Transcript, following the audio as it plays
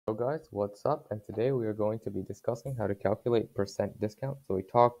Hello guys, what's up? And today we are going to be discussing how to calculate percent discount. So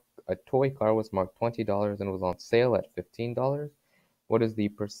a toy car was marked $20 and was on sale at $15. What is the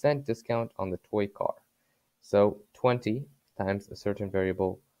percent discount on the toy car? So 20 times a certain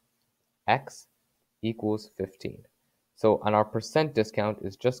variable x equals 15. So and our percent discount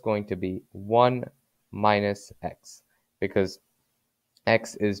is just going to be 1 minus x because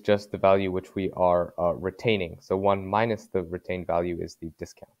x is just the value which we are retaining. So 1 minus the retained value is the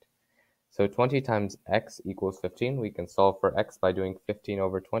discount. So 20 times x equals 15. We can solve for x by doing 15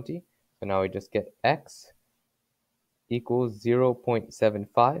 over 20. So now we just get x equals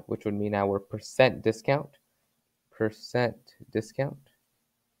 0.75, which would mean our percent discount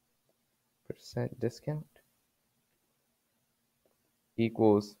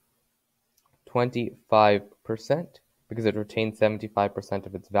equals 25% because it retains 75%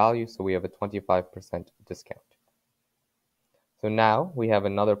 of its value, so we have a 25% discount. So now we have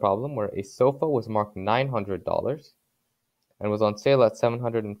another problem where a sofa was marked $900 and was on sale at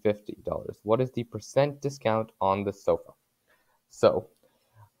 $750. What is the percent discount on the sofa? So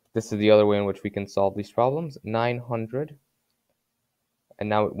this is the other way in which we can solve these problems. 900, and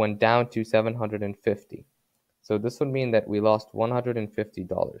now it went down to 750. So this would mean that we lost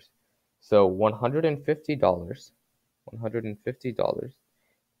 $150. So $150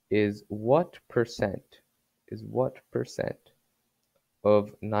 is what percent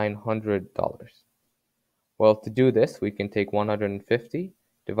of $900? Well, to do this, we can take 150,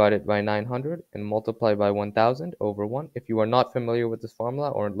 divide it by 900, and multiply by 1000 over 1. If you are not familiar with this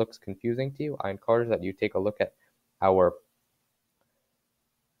formula or it looks confusing to you, I encourage that you take a look at our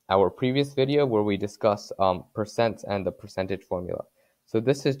previous video where we discuss percents and the percentage formula. So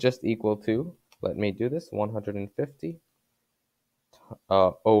this is just equal to, let me do this, 150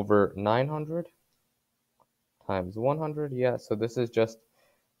 over 900 times 100. Yeah, so this is just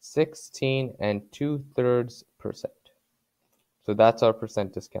 16 2/3%. So that's our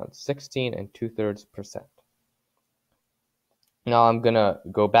percent discount, 16 2/3%. Now I'm gonna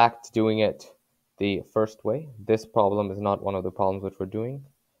go back to doing it the first way. This problem is not one of the problems which we're doing.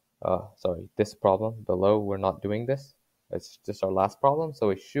 This problem below, we're not doing this. It's just our last problem.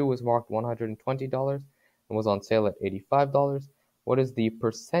 So a shoe was marked $120 and was on sale at $85. What is the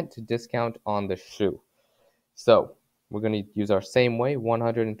percent discount on the shoe? So we're going to use our same way,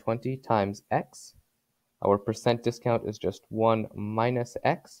 120 times x. Our percent discount is just 1 minus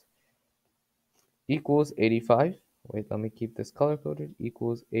x equals 85. Wait, let me keep this color-coded.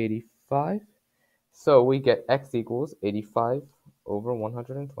 Equals 85. So we get x equals 85 over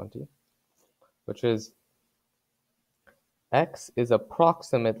 120, which is x is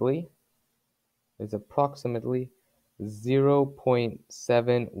approximately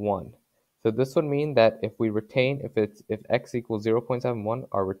 0.71. So this would mean that if we retain, if x equals 0.71,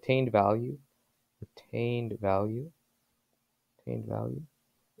 our retained value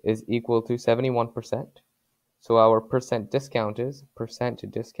is equal to 71%. So our percent discount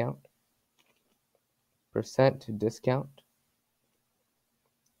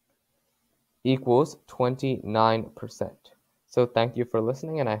equals 29%. So thank you for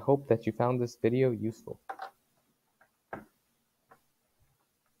listening, and I hope that you found this video useful.